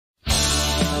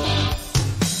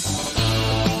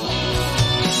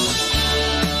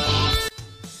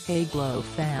Glow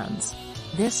fans.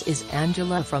 This is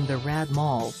Angela from the Rad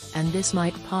Mall, and this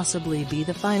might possibly be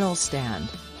the final stand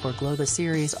for Glow the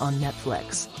series on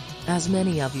Netflix. As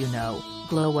many of you know,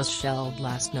 Glow was shelved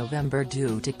last November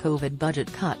due to COVID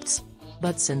budget cuts.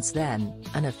 But since then,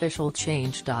 an official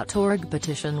Change.org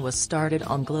petition was started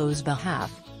on Glow's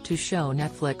behalf, to show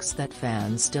Netflix that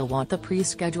fans still want the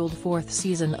pre-scheduled fourth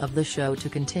season of the show to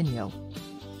continue.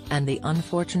 And the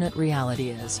unfortunate reality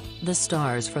is, the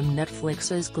stars from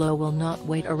Netflix's Glow will not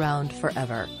wait around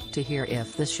forever to hear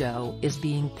if the show is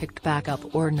being picked back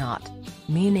up or not.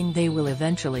 Meaning they will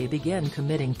eventually begin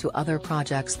committing to other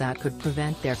projects that could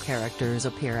prevent their characters'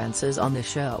 appearances on the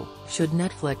show, should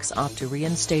Netflix opt to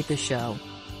reinstate the show.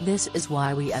 This is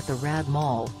why we at the Rad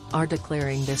Mall are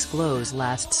declaring this Glow's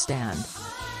last stand.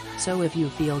 So if you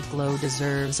feel Glow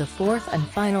deserves a fourth and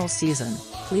final season,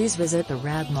 please visit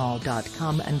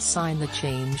theradmall.com and sign the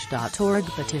Change.org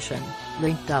petition,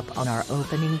 linked up on our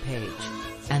opening page.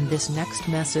 And this next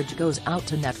message goes out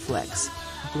to Netflix.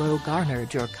 Glow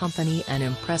garnered your company an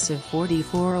impressive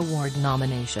 44 award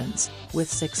nominations,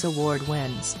 with 6 award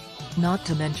wins. Not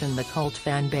to mention the cult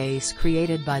fan base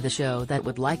created by the show that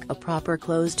would like a proper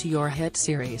close to your hit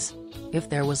series. If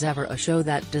there was ever a show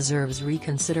that deserves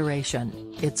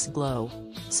reconsideration, it's Glow.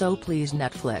 So please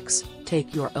Netflix,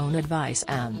 take your own advice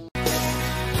and